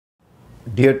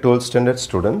Dear 12th standard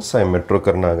students, I am Metro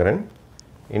Karnagaran.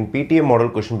 In PTA model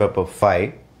question paper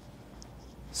 5,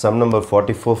 sum number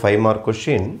 44 5 mark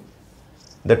question,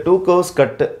 the two curves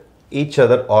cut each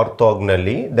other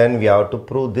orthogonally, then we have to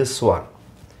prove this one.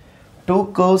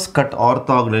 Two curves cut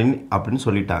orthogonally அப்படினு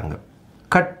சொல்லிட்டாங்க.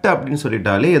 Cut அப்படினு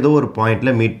சொல்லிட்டாலே ஏதோ ஒரு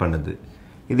பாயிண்ட்ல meet பண்ணுது.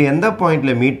 இது எந்த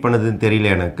பாயிண்ட்ல மீட் பண்ணுதுன்னு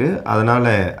தெரியல எனக்கு.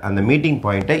 அதனால அந்த மீட்டிங்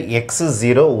பாயிண்ட்டை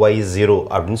x0 y0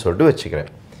 அப்படினு சொல்லிட்டு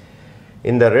வெச்சுக்கிறேன்.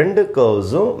 இந்த ரெண்டு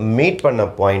கர்வ்ஸும் மீட் பண்ண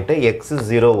பாயிண்ட்டை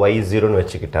x0 y0 னு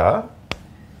வெச்சுக்கிட்டா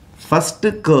ஃபர்ஸ்ட்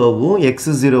கர்வும்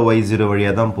x0 y0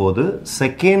 வழியா தான் போகுது,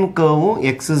 செகண்ட் கர்வும்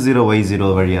x0 y0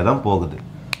 வழியா தான் போகுது.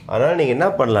 அதனால நீங்க என்ன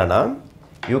பண்ணலாம்னா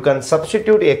you can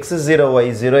substitute x0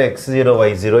 y0 x0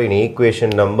 y0 in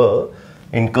equation number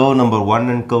in curve number 1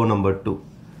 and curve number 2.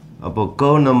 அப்போ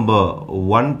curve number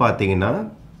 1 பாத்தீங்கன்னா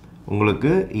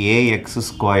உங்களுக்கு ax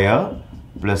square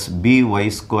plus by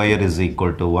square is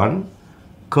equal to 1.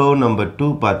 Curve number 2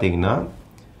 பாத்தீங்கன்னா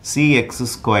cx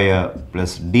square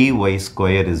plus dy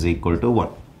square is equal to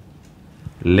 1.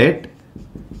 Let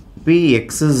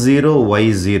px0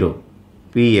 y0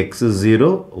 px0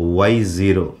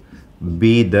 y0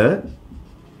 be the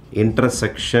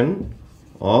intersection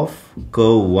of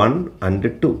curve 1 and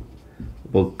 2.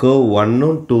 இப்போ curve 1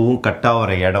 உம் 2 உம் cut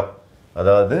ஆவற இடம்,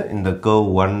 அதாவது இந்த curve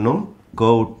 1 உம்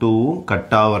curve 2 உம்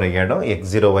cut ஆவற இடம்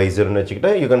x0 y0 னு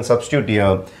வெச்சிக்கிட்டா you can substitute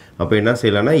here. அப்ப என்ன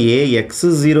செய்யலாம்னா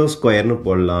ax0 square னு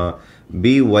போடலாம்,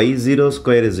 by0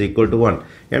 square is equal to 1.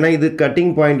 ஏனா இது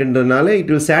cutting பாயிண்ட்ன்றதனால it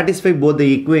will satisfy both the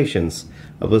equations.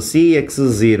 அப்ப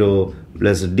cx0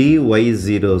 plus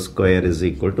dy0 square is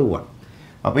equal to 1.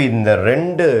 அப்ப இந்த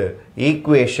ரெண்டு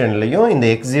ஈக்குவேஷன்லயும் இந்த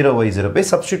x0 y0 போய்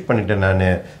சப்ஸ்டிட்யூட் பண்ணிட்டேன். நான்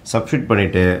சப்ஸ்டிட்யூட்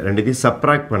பண்ணிட்டு ரெண்டுத்தையும்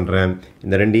சப்ட்ராக்ட் பண்றேன்.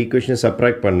 இந்த ரெண்டு ஈக்குவேஷனை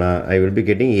சப்ட்ராக்ட் பண்ணா I will be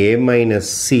getting a minus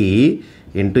c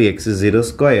into x0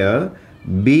 square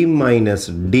b minus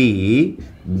d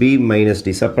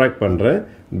subtract பண்றேன்,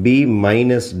 b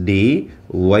minus d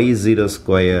y0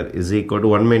 square is equal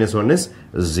to 1 minus 1 is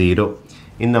 0.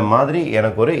 இந்த மாதிரி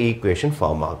எனக்கு ஒரு ஈக்குவேஷன்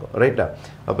ஃபார்ம் ஆகும், ரைட்டா?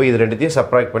 அப்போ இது ரெண்டுத்தையும்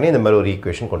சப்ட்ராக்ட் பண்ணி இந்த மாதிரி ஒரு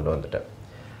ஈக்குவேஷன் கொண்டு வந்துட்டேன்.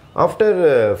 ஆஃப்டர்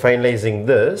ஃபைனலைசிங்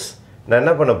திஸ் நான்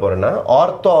என்ன பண்ண போறேன்னா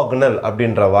ஆர்த்தோகனல்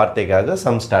அப்படின்ற வார்த்தைக்காக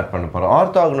சம் ஸ்டார்ட் பண்ண போறேன்.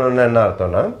 ஆர்த்தோகனல்னா என்ன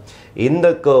அர்த்தம்னா இந்த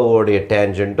கர்வோடைய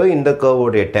டேஞ்சன்ட்டும் இந்த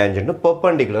கர்வோடைய டேஞ்சன்ட்டும்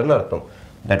பெர்பெண்டிகுலர்னு அர்த்தம்.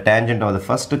 The tangent of the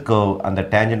first curve and the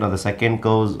tangent of the second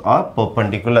curves are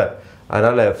perpendicular.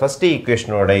 அதனால first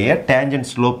equation உடைய tangent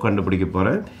slope கண்டுபிடிக்க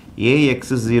போறேன்.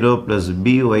 ax0 plus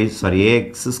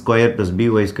ax square plus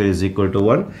by square is equal to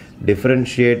 1.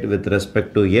 Differentiate with respect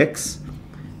to x.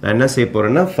 நான் என்ன செய்ய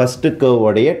போறேன்னா first curve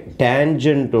உடைய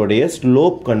tangent உடைய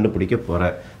slope கண்டுபிடிக்க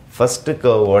போறேன். first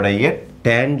curve உடைய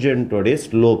tangent உடைய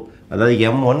slope, அதாவது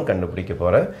m1 கண்டுபிடிக்க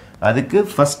போறேன். அதுக்கு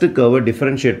first curve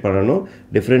differentiate பண்ணனும்.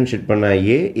 differentiate பண்ணா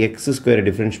a x square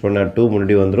differentiate பண்ணா 2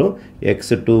 முன்னாடி வந்துரும்,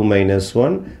 x2 minus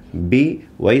 1 b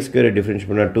y square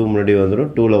differentiate பண்ணா 2 முன்னாடி வந்துரும்,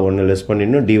 2 ல 1 லெஸ்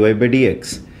பண்ணிடணும், dy by dx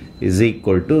is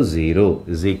equal to 0.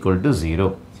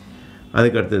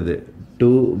 அதுக்கு அடுத்தது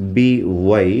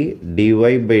 2by dy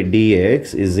by dx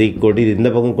is equal to, இந்த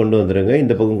பக்கம் கொண்டு வந்துருங்க,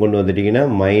 இந்த பக்கம் கொண்டு வந்துட்டீங்கன்னா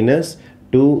minus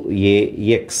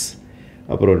 2ax.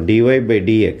 அப்புறம் dy by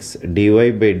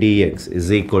dx is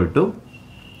equal to,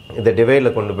 இந்த டிவைட்ல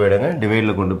கொண்டு போயிடுங்க,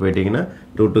 டிவைட்ல கொண்டு போயிட்டீங்கன்னா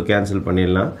 2 கேன்சல்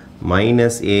பண்ணிடலாம்,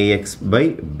 minus ax by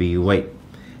by.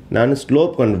 நான்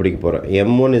ஸ்லோப் கண்டுபிடிக்க போறேன்.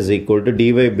 m1 is equal to dy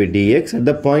by dx at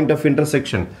the point of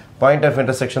intersection. Point of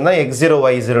intersection தான் x0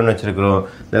 y0 னு வச்சிருக்கோம்.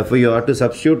 Therefore you have to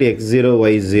substitute x0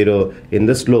 y0 in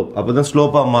the slope. அப்பதான்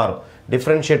ஸ்லோப்பா மாறும்.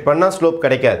 Differentiate பண்ணா slope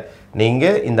கிடைக்காது. நீங்க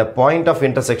இந்த பாயிண்ட் ஆஃப்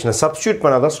இன்டர்செக்ஷனை சப்ஸ்டிட்யூட்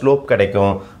பண்ணாதான் ஸ்லோப்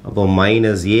கிடைக்கும். அப்போ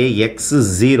மைனஸ்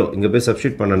ax0 இங்க போய்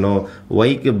சப்ஸ்டிட்யூட் பண்ணனும்.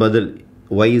 y க்கு பதில்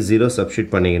y0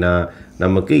 சப்ஸ்டிட்யூட் பண்ணீங்கன்னா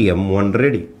நமக்கு m1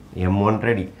 ரெடி.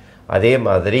 அதே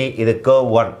மாதிரி இது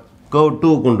curve 1, curve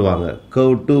 2 கொண்டு வாங்க.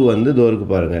 curve 2 வந்து தோருக்கு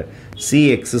பாருங்க,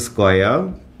 cx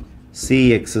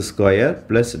square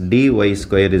plus dy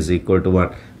square is equal to 1.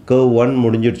 curve 1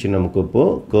 முடிஞ்சிடுச்சு நமக்கு. இப்போ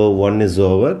curve 1 is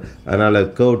over. அதனால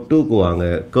curve 2 க்கு வாங்க.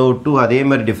 curve 2 அதே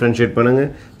மாதிரி டிஃபரன்ஷியேட் பண்ணுங்க.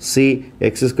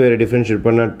 cx square டிஃபரன்ஷியேட்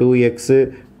பண்ணா 2x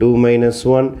 2 minus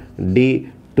 1 d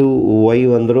 2y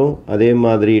வந்துரும். அதே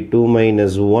மாதிரி 2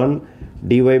 minus 1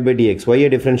 dy by dx, y I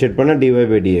differentiate பண்ணா dy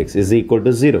by dx is equal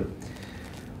to 0.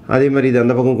 அதே மாதிரி இது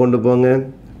அந்த பக்கம் கொண்டு போங்க.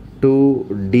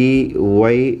 2dy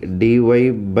dy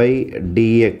by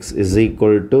dx is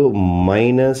equal to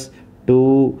minus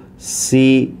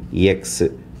 2cx.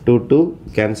 2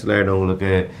 cancel ஆயிடும்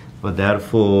உங்களுக்கு. இப்போ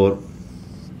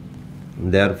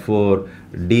therefore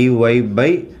dy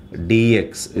by dx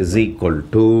is equal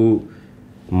to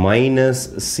minus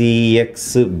cx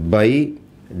by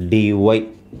dy.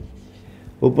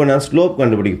 இப்போ நான் ஸ்லோப்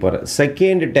கண்டுபிடிக்க போகிறேன்.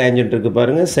 செகண்ட் டேஞ்சன்ட் இருக்குது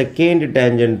பாருங்கள், செகண்ட்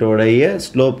டேஞ்சன்ட்டோடைய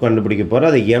ஸ்லோப் கண்டுபிடிக்க போகிறேன்.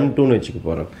 அது m2ன்னு வச்சுக்க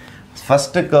போகிறோம்.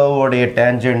 First கர்வோடைய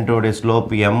டேஞ்சன்ட்டோடைய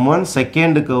slope m1,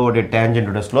 second கர்வோடைய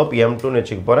டேஞ்சன்ட்டோட slope m2ன்னு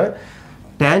வச்சுக்க போகிறேன்.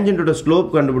 டேஞ்சன்ட்டோட ஸ்லோப்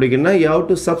கண்டுபிடிக்கணும்னா you have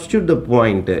to substitute the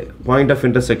point of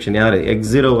intersection யார்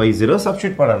x0 y0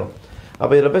 சப்ஸ்டியூட் பண்ணணும்.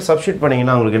 அப்போ இதில் போய் சப்ஸ்டியூட்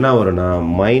பண்ணிங்கன்னா உங்களுக்கு என்ன வரும்னா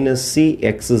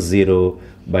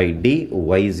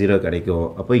 -cx0/dy0 கிடைக்கும்.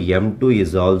 அப்போ m2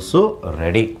 is also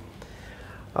ready.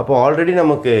 அப்போ ஆல்ரெடி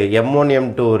நமக்கு m1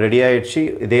 m2 ரெடி ஆயிடுச்சு.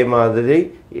 இதே மாதிரி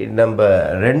நம்ம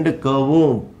ரெண்டு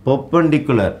கர்வும்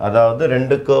பெர்பெண்டிகுலர், அதாவது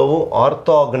ரெண்டு கர்வும்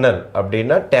ஆர்த்தோகனல்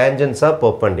அப்படின்னா டேஞ்சன்ஸ் ஆர்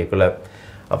பெர்பெண்டிகுலர்.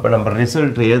 அப்போ நம்ம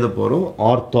ரிசல்ட் எழுத போகிறோம்.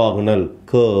 Orthogonal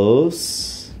curves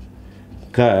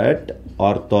cut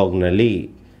orthogonally,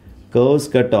 curves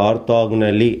cut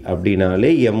orthogonally அப்படின்னாலே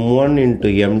m1 into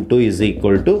m2 is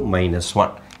equal to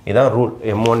 -1. இதான் rule.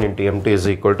 m1 into m2 is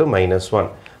equal to -1.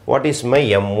 What is my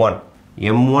m1?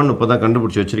 m1 இப்போ தான்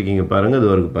கண்டுபிடிச்சி வச்சுருக்கீங்க பாருங்கள், இது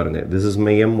வரைக்கும் பாருங்கள். this is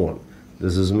my m1,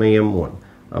 this is my m1.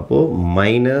 அப்போது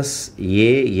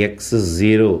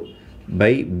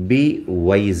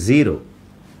 -ax0/by0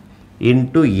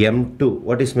 into m2.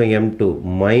 what is my m2?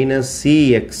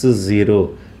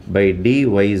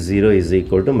 -cx0/dy0 is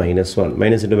equal to -1.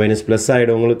 minus into minus plus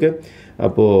ஆகிடும் உங்களுக்கு.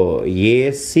 அப்போது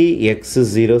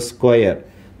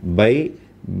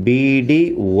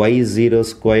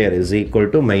acx0²/bdy0² is equal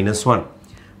to -1.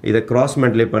 இதை கிராஸ்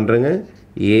மல்டிப்ளை பண்ணுறேங்க.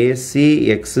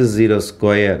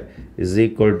 acx0² is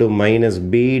equal to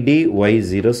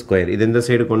 -bdy0². இது இந்த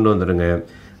side கொண்டு வந்துடுங்க.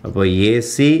 அப்போ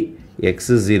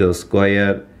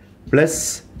acx0² plus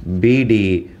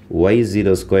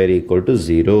bdy0² equal to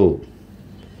 0.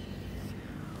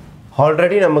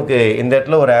 Already நமக்கு இந்த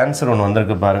இடத்துல ஒரு ஆன்சர் ஒன்று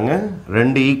வந்திருக்கு பாருங்கள்.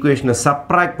 ரெண்டு ஈக்குவேஷனை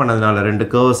சப்ராக்ட் பண்ணதுனால, ரெண்டு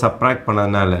கர்வை சப்ராக்ட்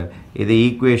பண்ணதுனால இது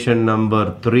ஈக்குவேஷன் நம்பர்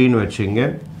 3ன்னு வச்சுங்க.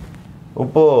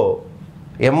 இப்போது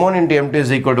m1 into m2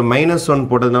 is equal to -1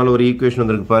 போட்டதுனால ஒரு ஈக்குவேஷன்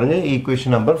வந்திருக்கு பாருங்கள்,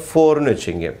 ஈக்குவேஷன் நம்பர் 4ன்னு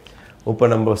வச்சுங்க. இப்போ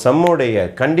நம்ம சம்முடைய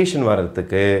கண்டிஷன்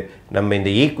வர்றதுக்கு நம்ம இந்த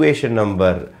ஈக்குவேஷன்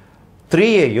நம்பர்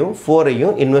 3ஐயும்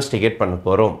 4ஐயும் இன்வெஸ்டிகேட் பண்ண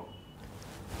போகிறோம்.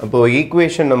 அப்போது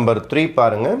ஈக்குவேஷன் நம்பர் 3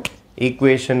 பாருங்கள்.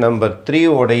 ஈக்குவேஷன் நம்பர் 3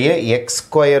 உடைய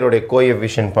x² உடைய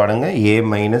கோஎஃபிஷியன்ட் பாருங்கள்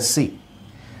a-c.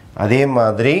 அதே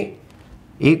மாதிரி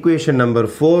ஈக்குவேஷன் நம்பர்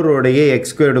 4 உடைய x²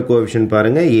 உடைய கோஎஃபிஷியன்ட்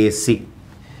பாருங்கள் ac.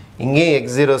 இங்கே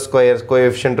x0²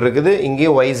 கோஎஃபிஷியன்ட் இருக்குது, இங்கே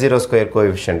y0²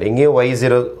 கோஎஃபிஷியன்ட், இங்கே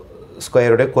y0²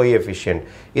 உடைய கோஎஃபிஷியன்ட்.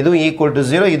 இதுவும் ஈக்குவல் டு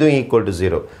 0, இதுவும் ஈக்குவல் டு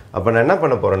 0. அப்போ நான் என்ன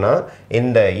பண்ண போகிறேன்னா,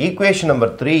 இந்த ஈக்குவேஷன்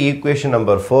நம்பர் 3 ஈக்குவேஷன்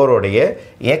நம்பர் 4 உடைய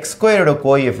x² உடைய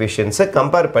கோஎஃபிஷியன்ட்ஸை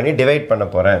கம்பேர் பண்ணி டிவைட் பண்ண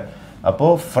போகிறேன்.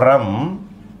 அப்போது ஃப்ரம்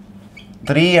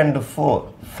 3 and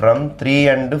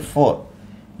 4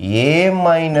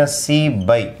 a-c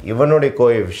by இவனுடைய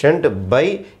கோஎஃபிஷியன்ட் by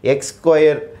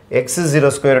x0²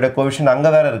 உடைய கோஎஃபிஷியன்ட் அங்கே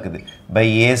வேறு இருக்குது by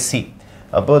ac.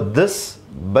 அப்போது this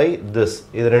by this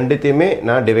இது ரெண்டுத்தையுமே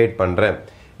நான் டிவைட் பண்ணுறேன்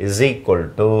is equal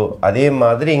to, அதே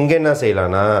மாதிரி இங்கே என்ன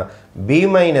செய்யலாம்னா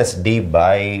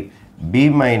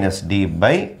b-d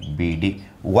by bd.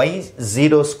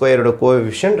 y0² உடைய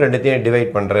கோஎஃபிஷியன்ட் ரெண்டுத்தையும்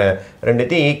டிவைட் பண்ணுறேன்,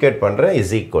 ரெண்டுத்தையும் ஈக்குவேட் பண்ணுறேன் is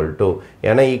equal to,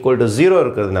 ஏன்னா equal to 0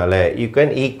 இருக்கிறதுனால you can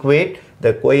equate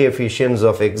the coefficients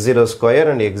of x0²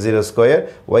 and x0²,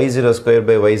 y0²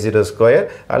 by y0²,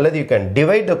 அல்லது you can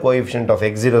divide the coefficient of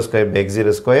x0² by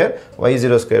x0²,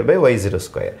 y0² by y0².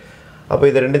 அப்போ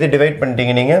இது ரெண்டுத்தையும் divide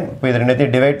பண்ணிட்டீங்க நீங்கள். இப்போ இது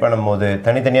ரெண்டுத்தையும் டிவைட் பண்ணும்போது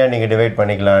தனித்தனியாக நீங்கள் டிவைட்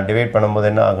பண்ணிக்கலாம். டிவைட் பண்ணும்போது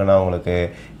என்ன ஆகுனா உங்களுக்கு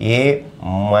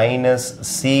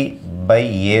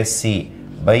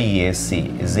a-c/ac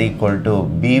is equal to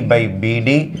b by bd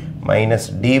minus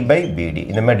d by bd.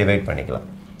 இந்த மாதிரி டிவைட் பண்ணிக்கலாம்.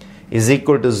 is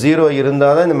equal to 0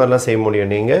 இருந்தால் தான் இந்த மாதிரிலாம் செய்ய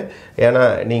முடியும் நீங்கள். ஏன்னா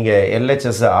நீங்கள்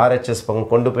LHS RHS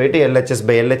பக்கம் கொண்டு போயிட்டு LHS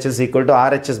by LHS equal to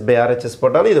RHS by RHS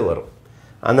போட்டாலும் இது வரும்.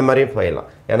 அந்த மாதிரியும் போயிடலாம்,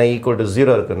 ஏன்னா ஈக்குவல் டு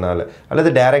 0 இருக்கிறதுனால. அல்லது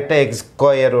டேரெக்டாக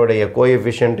x² உடைய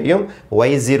கோஎஃபிஷியன்ட்டையும்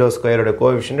y0² உடைய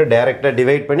கோஎஃபிஷியன்ட்டையும் டேரெக்டாக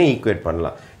டிவைட் பண்ணி ஈக்குவேட்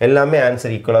பண்ணலாம். எல்லாமே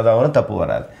ஆன்சர் ஈக்குவலாக தான் வரும், தப்பு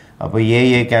வராது. அப்போ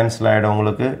ஏஏ கேன்சல் ஆகிடும்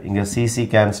உங்களுக்கு, இங்கே சிசி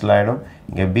கேன்சல் ஆகிடும்,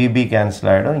 இங்கே பிபி கேன்சல்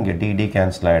ஆகிடும், இங்கே டிடி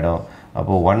கேன்சல் ஆகிடும்.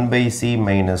 அப்போது 1/c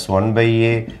minus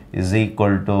 1/a is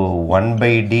equal to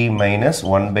 1/d minus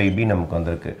 1/b நமக்கு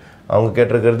வந்திருக்கு. அவங்க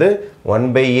கேட்டிருக்கிறது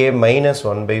 1/a minus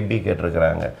 1/b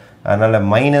கேட்டிருக்கிறாங்க. அதனால்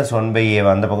 -1/a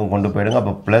அந்த பக்கம் கொண்டு போயிடுங்க.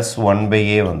 அப்போ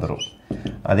 +1/a வந்துடும்.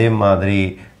 அதே மாதிரி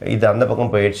இது அந்த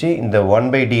பக்கம் போயிடுச்சு. இந்த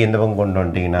 1/d இந்த பக்கம் கொண்டு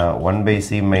வந்துட்டிங்கன்னா 1/c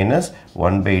minus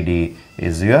 1/d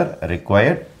is your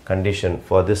required condition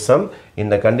for this sum.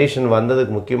 இந்த condition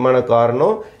வந்ததுக்கு முக்கியமான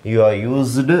காரணம் you are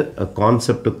used a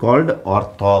concept called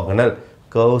orthogonal.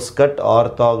 curves cut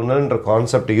orthogonal என்ற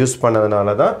கான்செப்ட் யூஸ்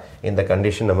பண்ணதுனால தான் இந்த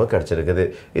கண்டிஷன் நமக்கு கிடைச்சிருக்குது.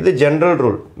 இது general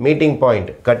rule. Meeting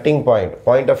point, cutting point,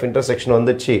 point of intersection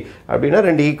வந்துச்சு அப்படின்னா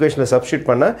ரெண்டு ஈக்குவேஷனில் சப்ஸ்டியூட்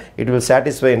பண்ணால் இட் வில்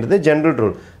சாட்டிஸ்ஃபைன்றது ஜெனரல்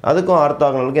ரூல். அதுக்கும்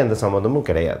ஆர்த்தோகனலுக்கும் எந்த சம்மந்தமும்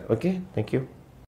கிடையாது. Okay, thank you.